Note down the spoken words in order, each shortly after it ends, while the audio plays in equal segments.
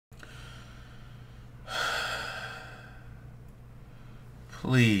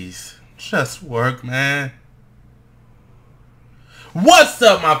Please, just work, man. What's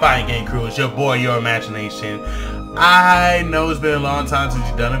up, my fighting game crew? It's your boy, YourImagination. I know it's been a long time since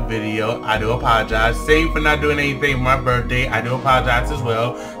you've done a video. I do apologize. Same for not doing anything for my birthday. I do apologize as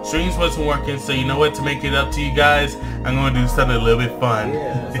well. Streams wasn't working, so you know what? To make it up to you guys, I'm going to do something a little bit fun.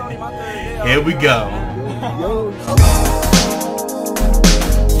 Here we go.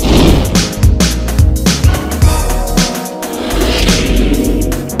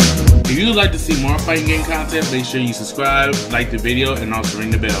 If you would like to see more fighting game content, make sure you subscribe, like the video, and also ring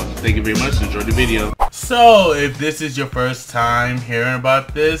the bell. Thank you very much. Enjoy the video. So, if this is your first time hearing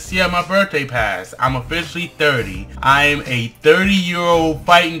about this, yeah, my birthday passed. I'm officially 30. I am a 30-year-old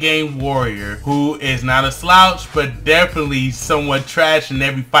fighting game warrior who is not a slouch, but definitely somewhat trash in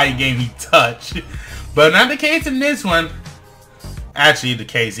every fighting game he touched. But not the case in this one. Actually, the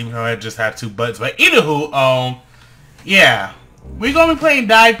case, even though I just have 2 buttons. But anywho, yeah. We're going to be playing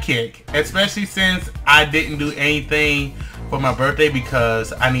Divekick, especially since I didn't do anything for my birthday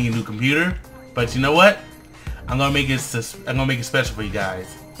because I need a new computer. But you know what? I'm going to make it special for you guys.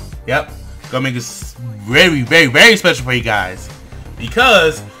 Yep. Going to make it very, very, very special for you guys.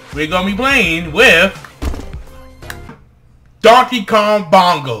 Because we're going to be playing with Donkey Kong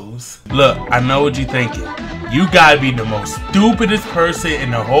Bongos. Look, I know what you're thinking. You got to be the most stupidest person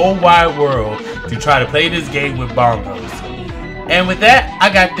in the whole wide world to try to play this game with bongos. And with that, I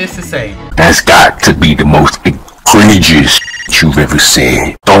got this to say. That's got to be the most cringiest you've ever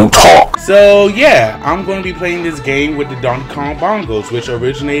seen. Don't talk. So yeah, I'm going to be playing this game with the Donkey Kong Bongos, which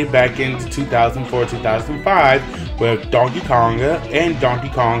originated back in 2004-2005 with Donkey Konga and Donkey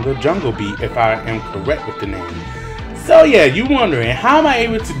Konga Jungle Beat, if I am correct with the name. So yeah, you wondering, how am I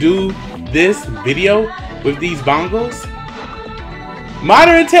able to do this video with these bongos?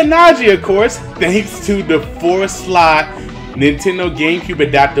 Modern technology, of course, thanks to the 4-slot Nintendo GameCube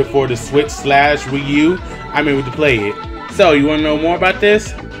adapter for the Switch/Wii U. I'm able to play it. So, you want to know more about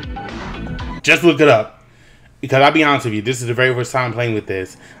this? Just look it up. Because I'll be honest with you, this is the very first time playing with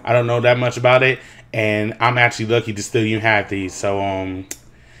this. I don't know that much about it, and I'm actually lucky to still even have these. So,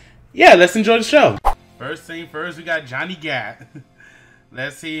 yeah, let's enjoy the show. First thing first, we got Johnny Gat.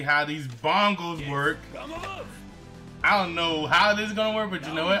 Let's see how these bongos work. I don't know how this is going to work, but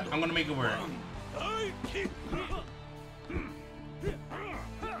you know what? I'm going to make it work.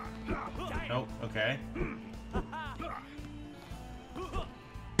 Nope, okay.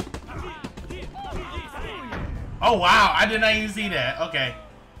 Oh wow, I did not even see that. Okay.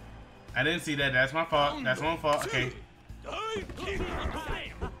 I didn't see that. That's my fault. That's my fault. Okay.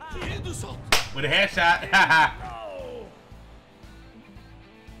 With a headshot. Haha.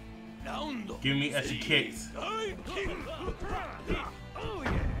 Give me extra kicks.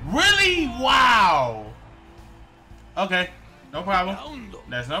 Really? Wow. Okay. No problem.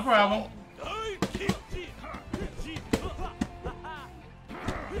 That's no problem.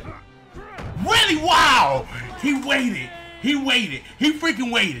 Really? Wow! He waited. He waited. He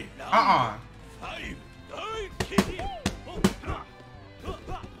freaking waited.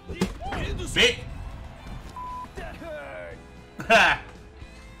 Big.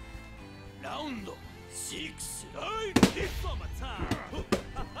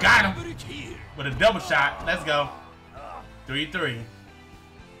 Got him. With a double shot. Let's go. 3-3.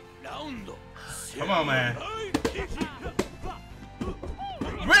 Come on, man.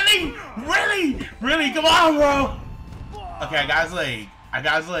 Really? Really? Really? Come on, bro. Okay, I got his leg. I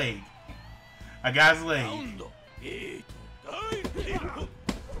got his leg. I got his leg.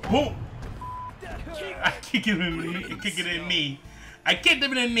 Boom. I kick it in me. I kick it in me. I kicked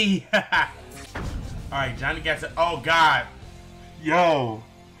him in the knee. Alright, Johnny Gat. Oh, God. Yo.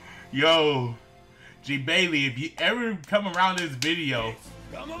 Yo. G Bailey, if you ever come around this video,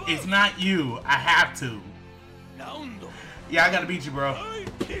 it's not you. I have to. Yeah, I gotta beat you, bro.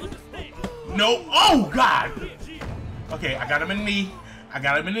 No. Oh, God. Okay, I got him in the knee. I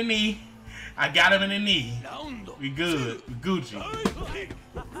got him in the knee. I got him in the knee. We good. We Gucci.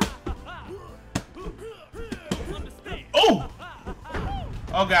 Oh!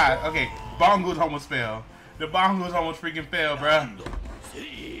 Oh, God. Okay. Bongos almost fell. The bongos almost freaking fell, bro.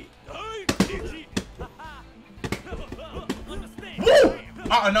 Woo!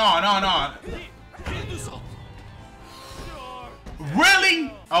 No.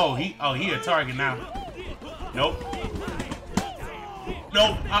 Really? Oh, he a target now. Nope. Nope.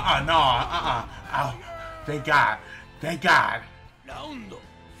 No. Oh, thank God. Thank God.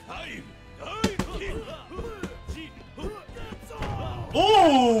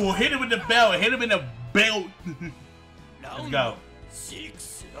 Ooh, hit him with the belt. Hit him in the belt. Let's go.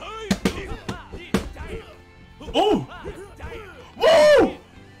 Ooh! Woo!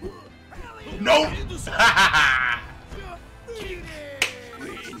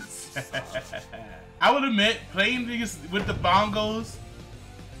 admit, playing these with the bongos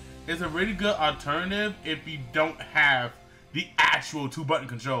is a really good alternative if you don't have the actual 2-button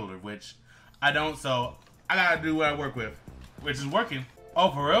controller, which I don't, so I gotta do what I work with, which is working.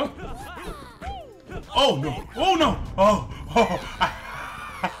 Oh, for real? Oh no! Oh no! Oh!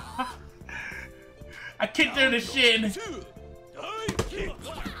 I kicked her in the shin.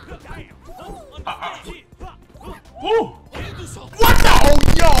 Ooh! What the? Oh,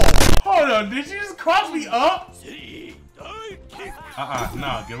 yo! Hold on, did she just cross me up?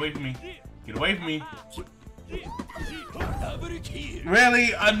 No, get away from me. Get away from me.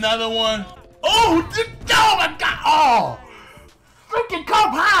 Really? Another one? Oh! Oh my god! Oh! Freaking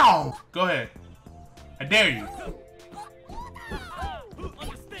compound! Go ahead. I dare you.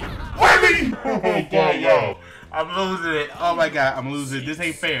 Really? Oh my god, yo. I'm losing it. Oh my god, I'm losing it. This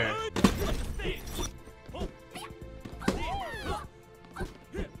ain't fair.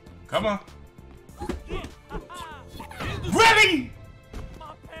 Come on. Ready?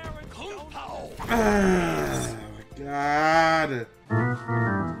 Oh my god.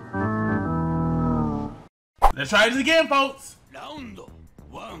 Let's try this again, folks. Round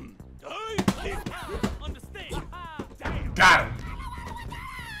 1. Got him.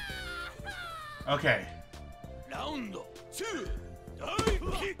 Okay. Round 2.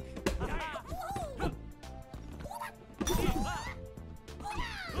 Kick.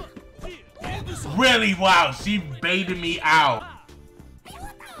 Really? Wow, she baited me out.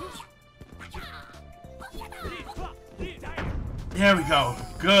 There we go.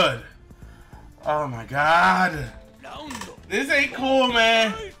 Good. Oh my god. This ain't cool,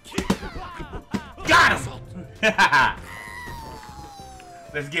 man. Got him.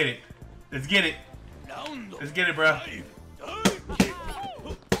 Let's get it. Let's get it. Let's get it, bro.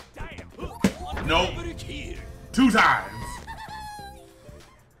 Nope. 2 times.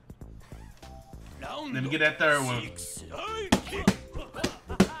 Let me get that third one.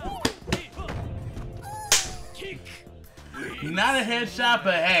 Not a headshot,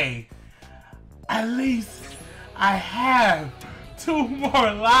 but hey, at least I have 2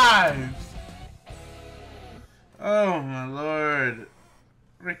 more lives. Oh my lord.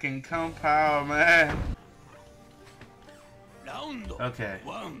 Freaking compound, man. Okay.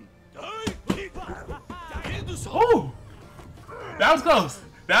 Ooh! That was close.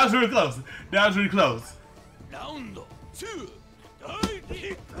 That was really close. That was really close.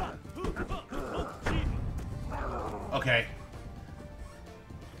 Okay.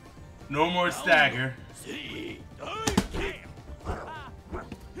 No more stagger.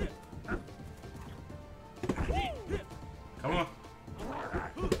 Come on.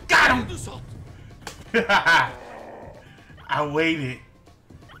 Got him! I waited.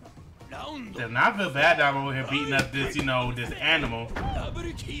 Then I feel bad that I'm over here beating up this, you know, this animal.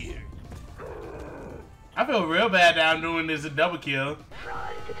 I feel real bad that I'm doing this a double kill.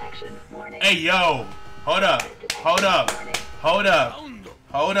 Hey, yo! Hold up. Hold up. Hold up.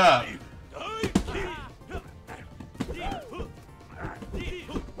 Hold up.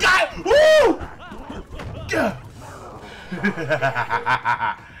 God! Woo!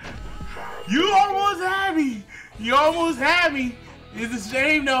 You almost had me. You almost had me. It's a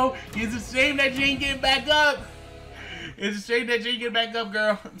shame, though. It's a shame that you ain't getting back up. It's a shame that you ain't getting back up,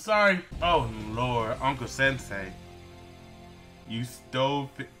 girl. I'm sorry. Oh, Lord. Uncle Sensei. You stole...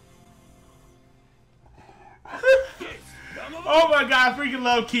 Oh, my God. I freaking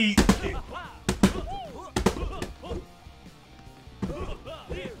love Keits.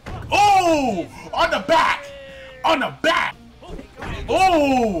 Oh! On the back! On the back!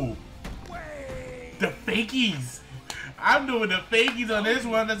 Oh! The fakies! I'm doing the fakies on this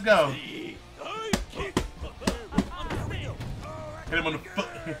one. Let's go. Hit him on the foot.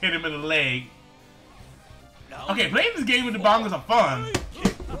 Hit him in the leg. Okay, playing this game with the bongos are fun.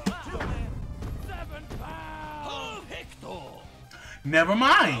 Never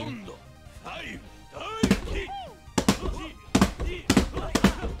mind.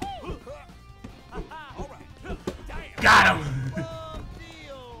 Got him.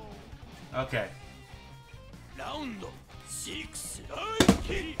 Okay.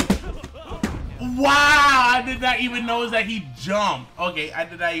 Wow! I did not even notice that he jumped. Okay, I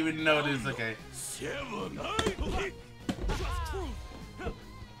did not even notice. Okay.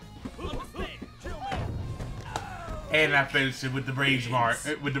 And I finished it with the rage mark,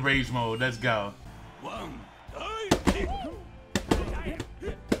 with the rage mode. Let's go.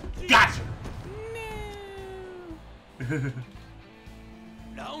 Gotcha.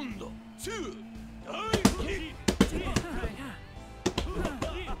 Round 2.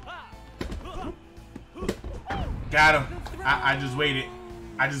 Got him. I just waited.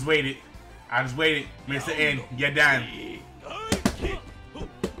 I just waited. I just waited. Mr. N, you're done.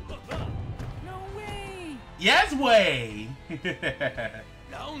 No way! Yes way!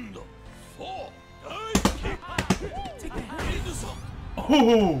 Round 4. Take that.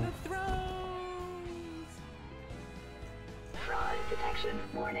 Oh! Throws! Fraud detection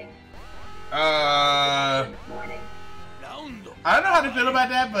warning. Round. Warning. I don't know how to feel about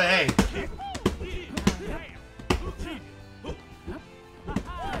that, but hey.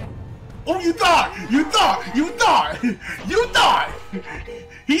 Oh, you thought! You thought! You thought! You thought!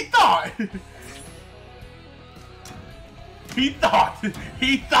 He thought! He thought!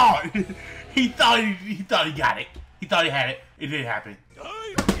 He thought! He thought he got it. He thought he had it. It didn't happen.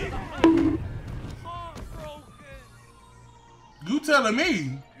 You telling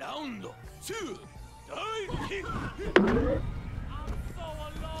me? Round 2. Divekick.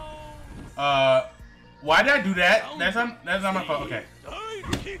 Why did I do that? That's not my fault. Okay.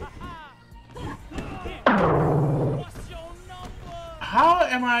 Divekick. How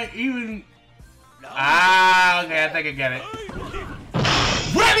am I even? Ah, okay. I think I get it.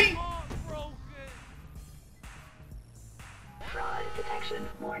 Ready? Fraud detection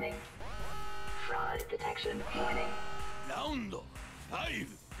warning. Fraud detection warning. Round 5.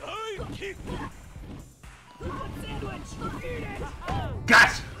 Divekick.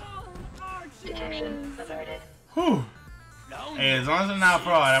 Gotcha. Detection averted. Whew. Round Hey, as long as I'm not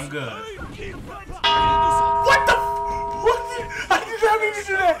fraud, I'm good. Divekick. What the? What? I did not mean to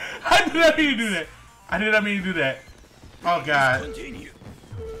do that. I did not mean to do that. I did not mean to do that. Oh God. Continue.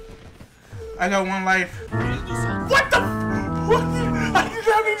 I got one life. What the? What? I did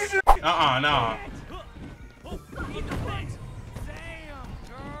not mean to do that. No.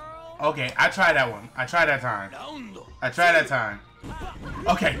 Okay, I tried that one. I tried that time. Round. I tried that time.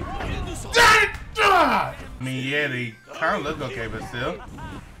 Okay. I mean, yeah, they kind of look okay, but still.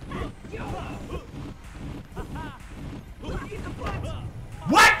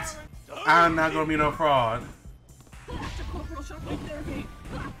 What? I'm not gonna be no fraud.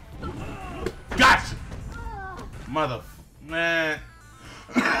 Gotcha. Mother, man.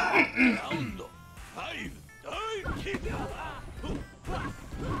 Round 5. Divekick.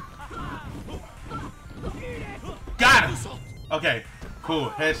 Got him. Okay, cool.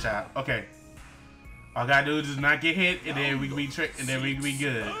 Headshot. Okay. All I gotta do is just not get hit, and then we can be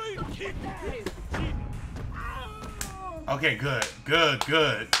good. Okay, good.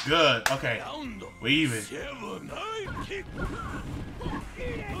 Okay, Round we even. 7. Divekick.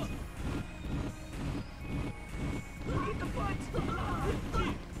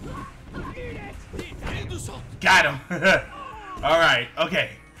 Got him. All right.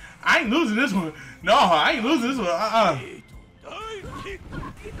 Okay. I ain't losing this one. No, I ain't losing this one. Divekick.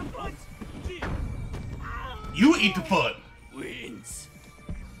 You eat the foot. Wins.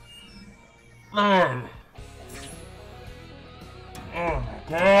 Oh my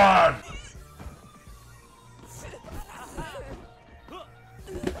God.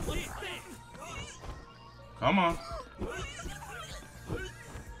 Come on.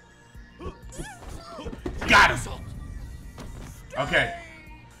 Got him. Okay.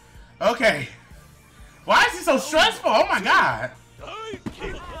 Okay. Why is he so stressful? Oh my God.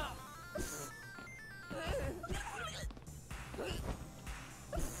 Divekick.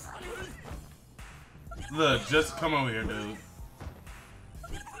 Look, just come over here, dude.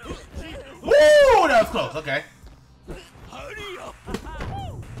 Woo! That was close. Okay. Hurry up.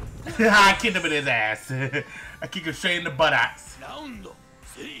 I kicked him in his ass. I kicked him straight in the buttocks. Round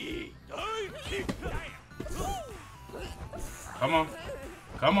 3. Divekick. Come on.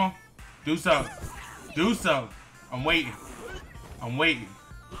 Come on. Do something. Do something. I'm waiting. I'm waiting.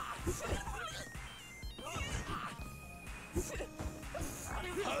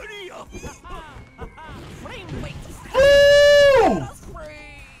 Hurry up. Frame rate! Woo!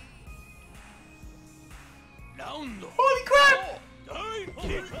 Round Holy crap! 4.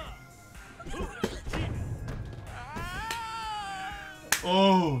 Divekick.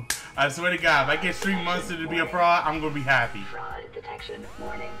 Oh, I swear to God, if I get 3 months to be a fraud, I'm gonna be happy. Fraud detection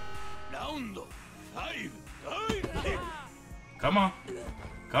warning. Round 5. Divekick. Come on.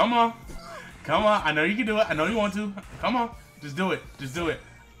 Come on. Come on. I know you can do it. I know you want to. Come on. Just do it. Just do it.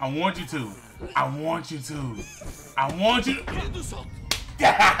 I want you to. I want you to. I want you to. Headshot.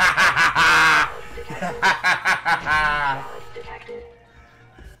 Fraud detected.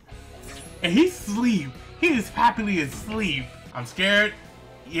 And he's asleep. He is happily asleep. I'm scared.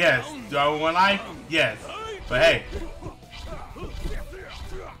 Yes. Do I want life? Yes. But hey.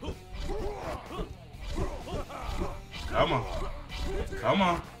 Come on. Come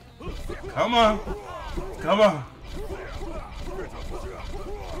on. Come on. Come on.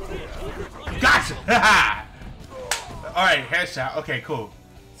 Gotcha! Alright, headshot. Okay, cool.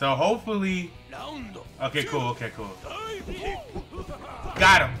 So hopefully... Okay, cool, okay, cool.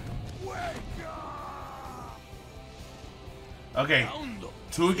 Got him. Okay.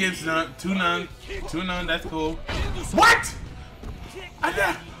 2 against none, 2 none, 2 none, that's cool. What? I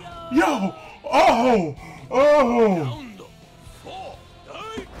got... Yo! Oh! Oh!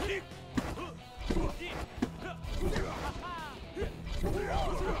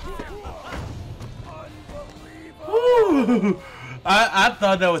 Ooh. I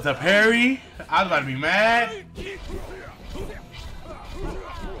thought that was a parry. I was about to be mad.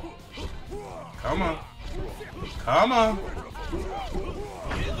 Come on. Come on.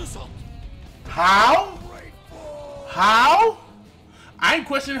 How? How? I ain't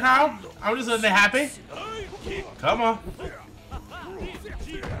questioning how. I'm just letting it happen. Come on.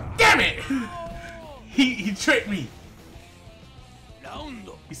 Damn it! He tricked me.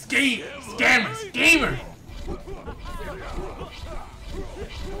 He's scammer.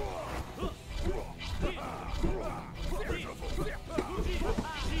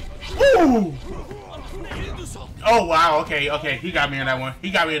 Ooh! Oh wow, okay, he got me in that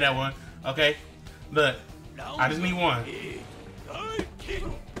one. Okay. Look, I just need one.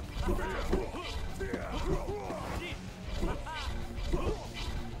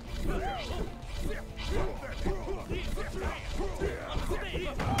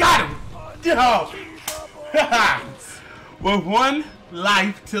 Got him! Yo! With one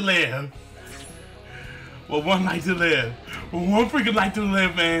life to live. With one freaking life to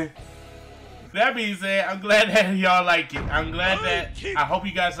live, man. That being said, I'm glad that y'all like it. I'm glad that, I hope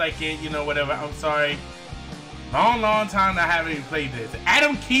you guys like it, you know, whatever. I'm sorry. Long time I haven't even played this.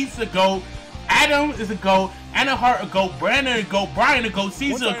 Adam Keits a GOAT. Adam is a GOAT. Anna Hart a GOAT. Brandon a GOAT. Brian a GOAT.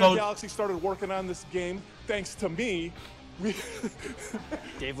 Caesar a GOAT. Galaxy started working on this game, thanks to me.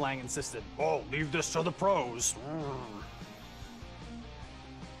 Dave Lang insisted, oh, leave this to the pros.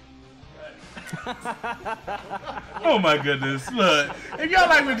 Oh my goodness. Look, if y'all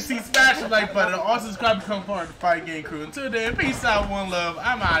like me to see, smash the like button. Also subscribe to become part of the Fight Game crew. Until then, peace out, one love.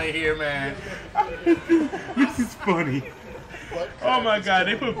 I'm out of here, man. This is funny. Oh my god,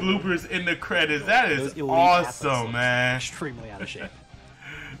 they put bloopers in the credits. That is awesome, man. Extremely out of shape.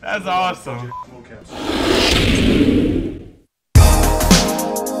 That's awesome.